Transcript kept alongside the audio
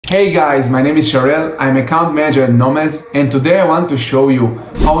Hey guys, my name is Sharel, I'm account manager at Nomads, and today I want to show you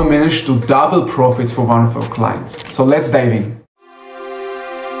how we managed to double profits for one of our clients. So let's dive in.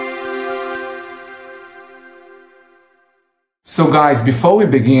 So guys, before we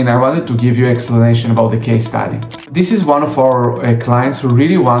begin, I wanted to give you an explanation about the case study. This is one of our clients who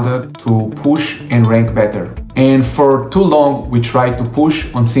really wanted to push and rank better. And for too long, we tried to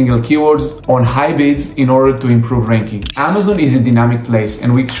push on single keywords, on high bids in order to improve ranking. Amazon is a dynamic place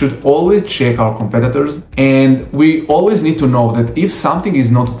and we should always check our competitors. And we always need to know that if something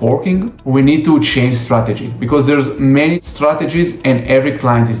is not working, we need to change strategy because there's many strategies and every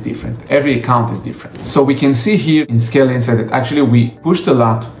client is different. Every account is different. So we can see here in Scale Insight that actually we pushed a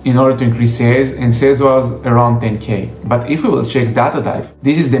lot in order to increase sales and sales was around 10K. But if we will check data dive,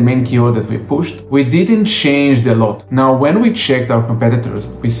 this is the main keyword that we pushed. We didn't change a lot. Now, when we checked our competitors,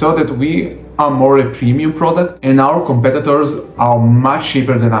 we saw that we are more a premium product and our competitors are much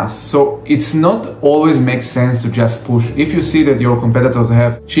cheaper than us. So it's not always makes sense to just push. If you see that your competitors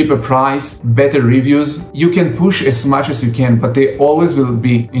have cheaper price, better reviews, you can push as much as you can, but they always will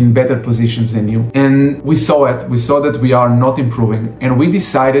be in better positions than you. And we saw it. We saw that we are not improving and we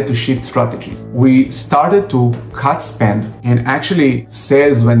decided to shift strategies. We started to cut spend and actually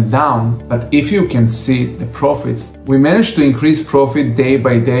sales went down. But if you can see the profits, we managed to increase profit day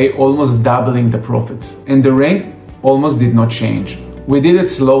by day, almost doubling the profits, and the rank almost did not change. We did it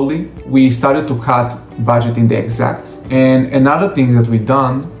slowly. We started to cut budget in the exacts. And another thing that we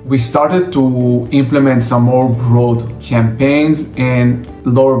done, we started to implement some more broad campaigns and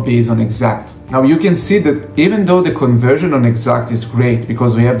lower bids on exact. Now you can see that even though the conversion on exact is great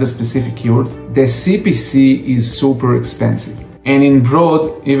because we have the specific keyword, the CPC is super expensive. And in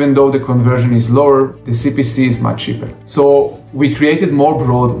broad, even though the conversion is lower, the CPC is much cheaper. So we created more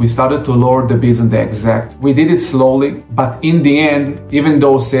broad, we started to lower the bids on the exact. We did it slowly, but in the end, even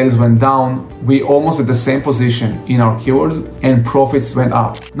though sales went down, we almost at the same position in our keywords and profits went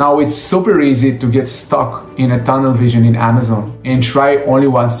up. Now it's super easy to get stuck in a tunnel vision in Amazon and try only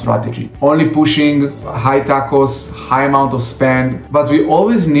one strategy, only pushing high tacos, high amount of spend, but we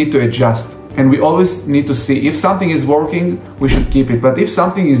always need to adjust. And we always need to see if something is working, we should keep it. But if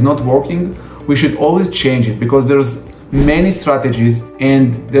something is not working, we should always change it because there's many strategies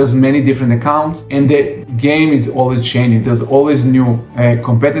and there's many different accounts and the game is always changing. There's always new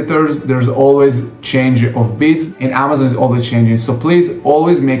competitors, there's always change of bids, and Amazon is always changing. So please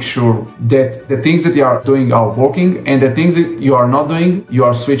always make sure that the things that you are doing are working and the things that you are not doing, you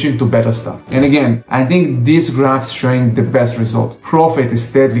are switching to better stuff. And again, I think this graph is showing the best result. Profit is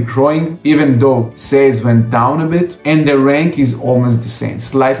steadily growing even though sales went down a bit and the rank is almost the same,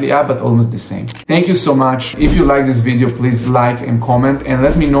 slightly up but almost the same. Thank you so much. If you like this video, please like and comment and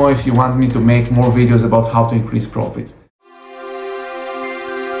let me know if you want me to make more videos about how to increase profit.